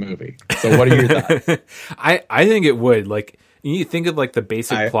a good movie? So what are your thoughts? I think it would. Like, you think of like the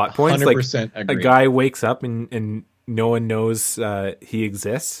basic plot points. Like, agree. A guy wakes up and no one knows he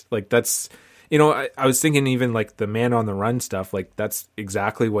exists. Like, that's, I was thinking even like the Man on the Run stuff, like that's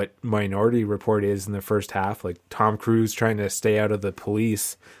exactly what Minority Report is in the first half. Like Tom Cruise trying to stay out of the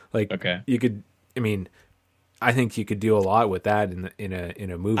police. Like, you could, I think you could do a lot with that in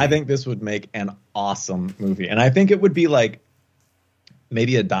a movie. I think this would make an awesome movie. And I think it would be like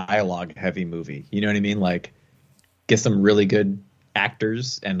maybe a dialogue heavy movie. You know what I mean? Like, get some really good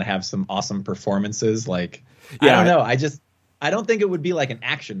actors and have some awesome performances. Like, I don't know. I don't think it would be like an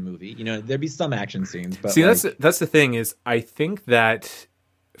action movie. There'd be some action scenes, but see, that's the thing is, I think that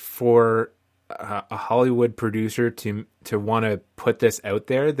for a Hollywood producer to want to put this out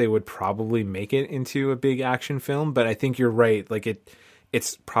there, they would probably make it into a big action film. But I think you're right. Like,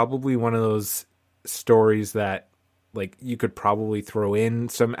 it's probably one of those stories that, like, you could probably throw in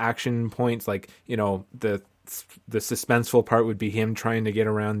some action points. Like, the suspenseful part would be him trying to get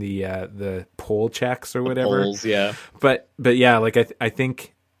around the poll checks or whatever. Polls, yeah. But yeah, like I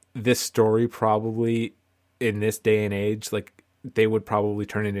think this story probably in this day and age, like, they would probably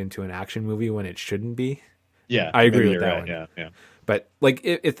turn it into an action movie when it shouldn't be. Yeah, I agree with that one. Yeah. But like,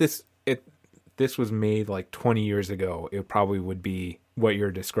 if this was made like 20 years ago, it probably would be what you're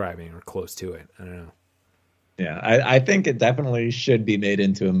describing or close to it. I don't know. Yeah, I think it definitely should be made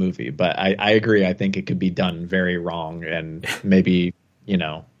into a movie, but I agree. I think it could be done very wrong and maybe,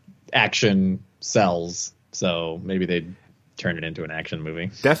 action sells, so maybe they'd turn it into an action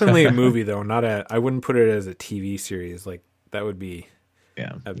movie. Definitely a movie though, not a. I wouldn't put it as a TV series. Like that would be,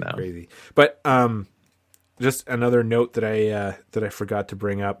 that'd be crazy. But just another note that I forgot to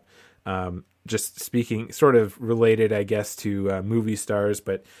bring up. Just speaking, sort of related, I guess, to movie stars,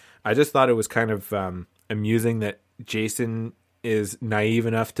 but I just thought it was kind of amusing that Jason is naive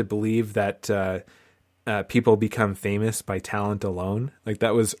enough to believe that people become famous by talent alone. Like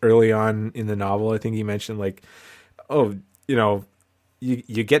that was early on in the novel. I think he mentioned like, oh,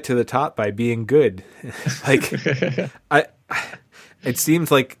 you get to the top by being good. Like it seems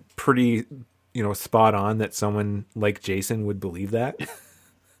like pretty, spot on that someone like Jason would believe that.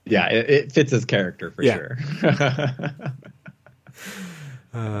 Yeah, it fits his character for sure.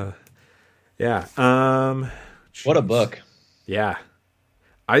 Yeah. What a book. Yeah.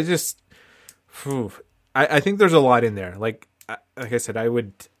 I think there's a lot in there. Like I said, I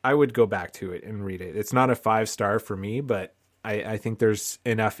would go back to it and read it. It's not a 5-star for me, but I think there's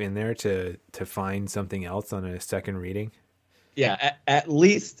enough in there to find something else on a second reading. Yeah, at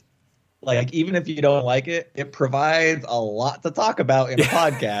least, like, even if you don't like it, it provides a lot to talk about in a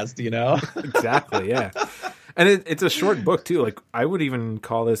podcast, Exactly, yeah. And it's a short book, too. Like, I would even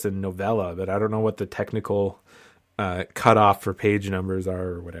call this a novella, but I don't know what the technical cutoff for page numbers are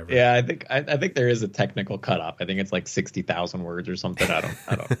or whatever. Yeah, I think there is a technical cutoff. I think it's like 60,000 words or something. I don't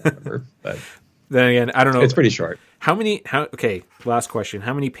remember. But then again, I don't know. It's pretty short. Okay, last question.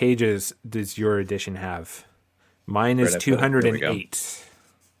 How many pages does your edition have? Mine is 208.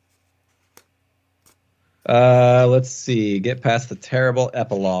 Let's see. Get past the terrible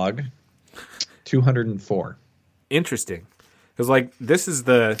epilogue. 204. Interesting. Because, like, this is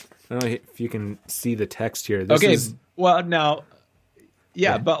I don't know if you can see the text here. Well, now,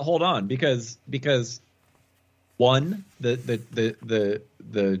 but hold on, because one,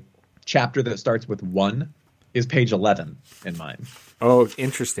 the chapter that starts with 1 is page 11 in mine. Oh,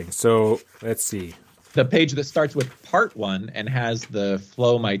 interesting. So let's see. The page that starts with part 1 and has the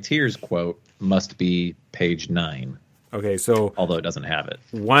 "Flow my tears" quote must be page 9. Okay, so although it doesn't have it.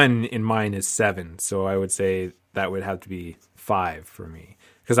 1 in mine is 7, so I would say that would have to be 5 for me.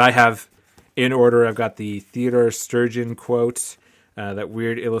 Because I have, in order, I've got the Theodore Sturgeon quote, that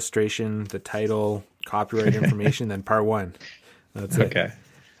weird illustration, the title, copyright information, then part 1. That's it. Okay.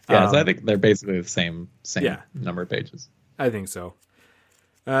 Yeah, so I think they're basically the same number of pages. I think so.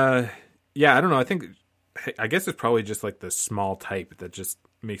 I don't know. I guess it's probably just like the small type that just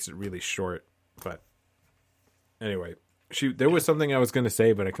makes it really short. But anyway, shoot, there was something I was going to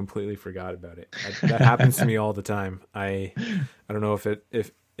say, but I completely forgot about it. That happens to me all the time. I don't know if it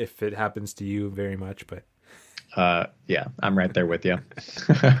happens to you very much, but yeah, I'm right there with you.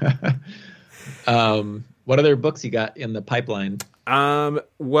 What other books you got in the pipeline? My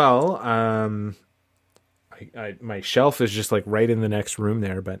shelf is just like right in the next room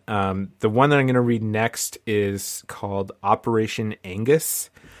there, but the one that I'm going to read next is called Operation Angus.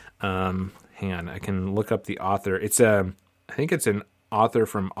 Hang on, I can look up the author. I think it's an author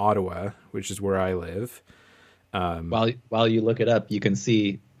from Ottawa, which is where I live. While you look it up, you can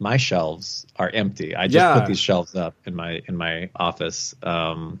see my shelves are empty. I just put these shelves up in my office.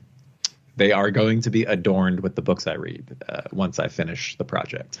 They are going to be adorned with the books I read once I finish the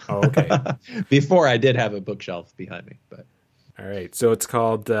project. Oh, okay. Before I did have a bookshelf behind me, but all right. So it's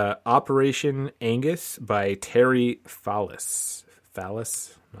called Operation Angus by Terry Fallis.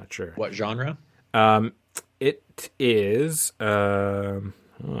 Fallis? Not sure. What genre? It is. Well,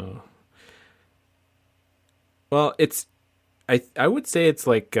 it's. I would say it's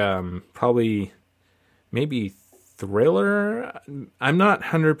like probably maybe thriller. I'm not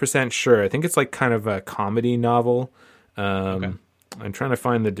 100% sure. I think it's like kind of a comedy novel. Okay. I'm trying to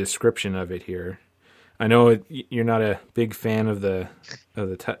find the description of it here. I know you're not a big fan of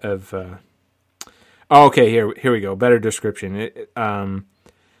Oh, okay. Here we go. Better description.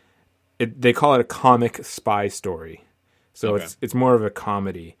 They call it a comic spy story, so okay. It's more of a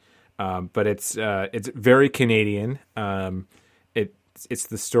comedy, but it's very Canadian. It's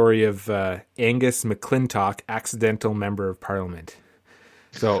the story of Angus McClintock, accidental member of Parliament.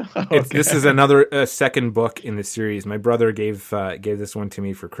 So this is another second book in the series. My brother gave this one to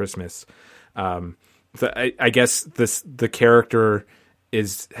me for Christmas. So I guess the character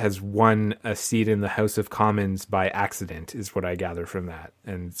has won a seat in the House of Commons by accident, is what I gather from that.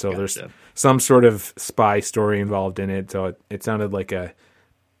 And so there's some sort of spy story involved in it. So it sounded like a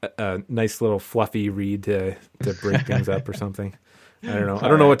nice little fluffy read to break things up or something. I don't know. I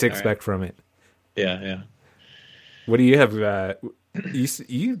don't know what to expect from it. Yeah. What do you have?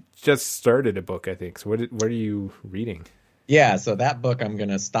 You just started a book, I think. So what are you reading? Yeah, so that book, I'm going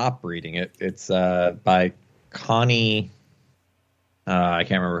to stop reading it. It's by Connie, I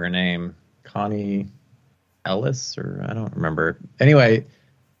can't remember her name, Connie Ellis, or I don't remember. Anyway,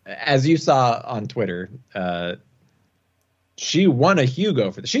 as you saw on Twitter, she won a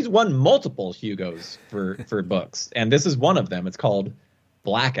Hugo for this. She's won multiple Hugos for books, and this is one of them. It's called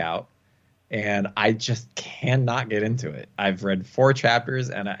Blackout, and I just cannot get into it. I've read 4 chapters,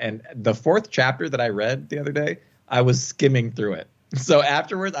 and the 4th chapter that I read the other day, I was skimming through it. So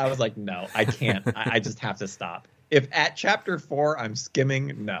afterwards, I was like, no, I can't. I just have to stop. If at chapter 4 I'm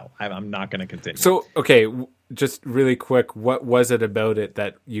skimming, no, I'm not going to continue. So, okay, just really quick, what was it about it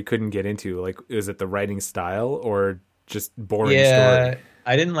that you couldn't get into? Like, is it the writing style or just boring story?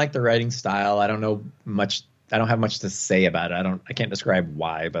 I didn't like the writing style. I don't know much. I don't have much to say about it. I can't describe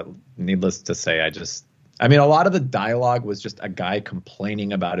why, but needless to say, I mean, a lot of the dialogue was just a guy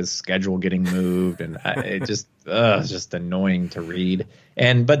complaining about his schedule getting moved, and it's just annoying to read.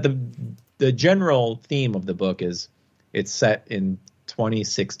 But the general theme of the book is it's set in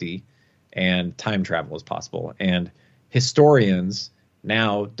 2060 and time travel is possible. And historians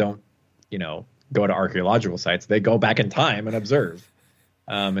now don't, go to archaeological sites. They go back in time and observe.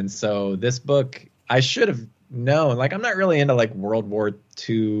 And so this book, I should have known, like, I'm not really into like World War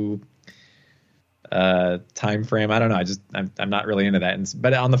II time frame. I don't know. I'm not really into that.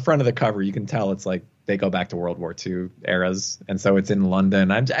 But on the front of the cover, you can tell it's like they go back to World War II eras, and so it's in London.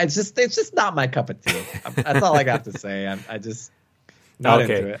 It's just not my cup of tea. That's all I got to say. I just not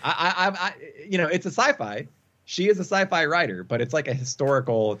into it. I it's a sci-fi. She is a sci-fi writer, but it's like a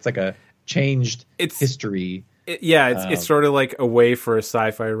historical. It's like a changed history. It's sort of like a way for a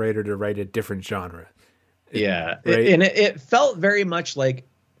sci-fi writer to write a different genre. Yeah, right? It felt very much like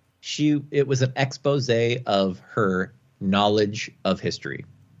it was an expose of her knowledge of history.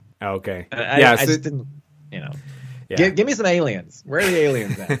 Okay. I just didn't, Yeah. Give me some aliens. Where are the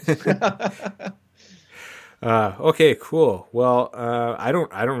aliens at? Okay, cool. Well, I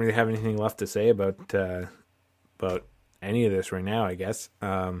don't really have anything left to say about any of this right now, I guess.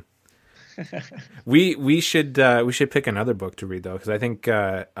 We should pick another book to read though, because I think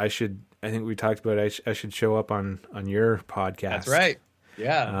we talked about I should show up on your podcast. That's right.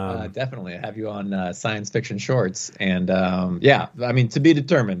 Yeah, definitely. I have you on Science Fiction Shorts, and I mean, to be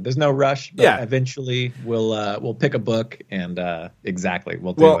determined. There's no rush, but eventually we'll pick a book, and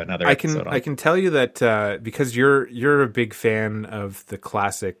we'll do another episode. I can tell you that because you're a big fan of the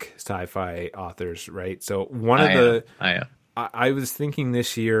classic sci-fi authors, right? So I was thinking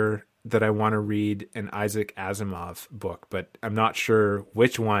this year that I want to read an Isaac Asimov book, but I'm not sure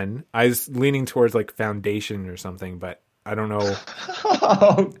which one. I was leaning towards like Foundation or something, but I don't know.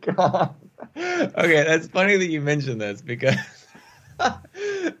 Oh, God. Okay, that's funny that you mentioned this because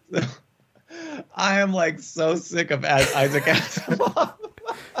I am like so sick of Isaac Asimov.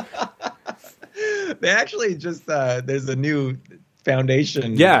 They actually just there's a new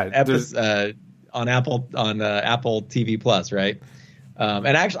Foundation episode on Apple TV Plus, right? And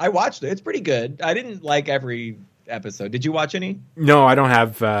actually, I watched it. It's pretty good. I didn't like every episode. Did you watch any? No, I don't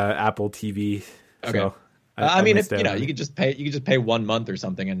have Apple TV. Okay. So I mean, if you could just pay 1 month or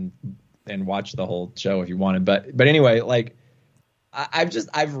something and watch the whole show if you wanted. But anyway, like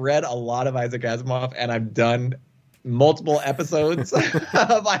I've read a lot of Isaac Asimov, and I've done multiple episodes of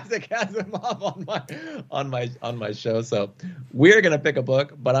Isaac Asimov on my show. So we're gonna pick a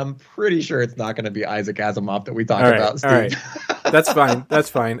book, but I'm pretty sure it's not gonna be Isaac Asimov that we talk about, Steve. All right. That's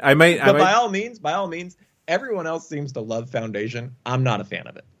fine. By all means, everyone else seems to love Foundation. I'm not a fan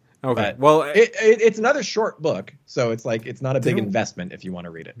of it. Okay. But well, it's another short book, so it's like it's not a big investment if you want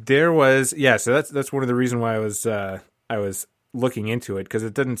to read it. There was so that's one of the reasons why I was looking into it, because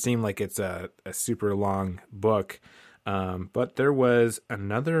it doesn't seem like it's a super long book. But there was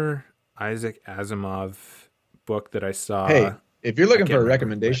another Isaac Asimov book that I saw. Hey, if you're looking for a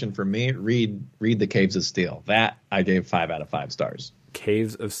recommendation from me, read The Caves of Steel. That I gave 5 out of 5 stars.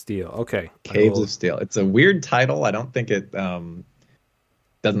 Caves of Steel. Okay. Caves of Steel. It's a weird title. I don't think it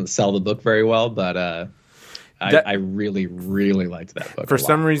doesn't sell the book very well, but I really, really liked that book. For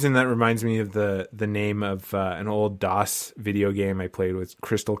some reason, that reminds me of the name of an old DOS video game I played with,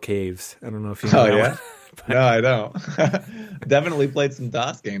 Crystal Caves. I don't know if you know that one. No, I don't. Definitely played some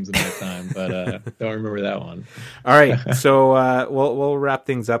DOS games in my time, but don't remember that one. All right, so we'll wrap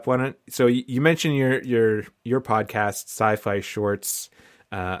things up on it. So you mentioned your podcast, Sci-Fi Shorts.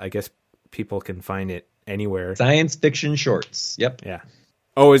 I guess people can find it anywhere. Science Fiction Shorts. Yep. Yeah.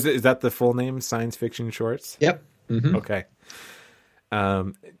 Oh, is that the full name? Science Fiction Shorts? Yep. Mm-hmm. Okay.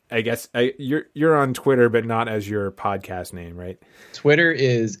 I guess you're on Twitter, but not as your podcast name, right? Twitter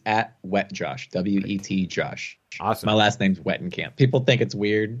is at Wet Josh, WET Josh. Awesome. My last name's Wettenkamp. People think it's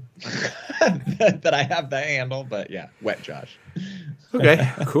weird that I have that handle, but yeah, Wet Josh. Okay,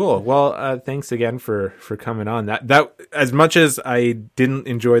 cool. Well, thanks again for coming on. That as much as I didn't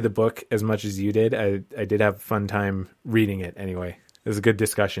enjoy the book as much as you did, I did have a fun time reading it anyway. It was a good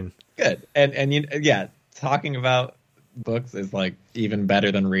discussion. Good. And yeah, talking about books is like even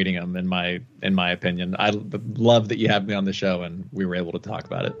better than reading them in my opinion. I love that you have me on the show and we were able to talk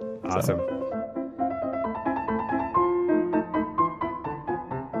about it. Awesome. So.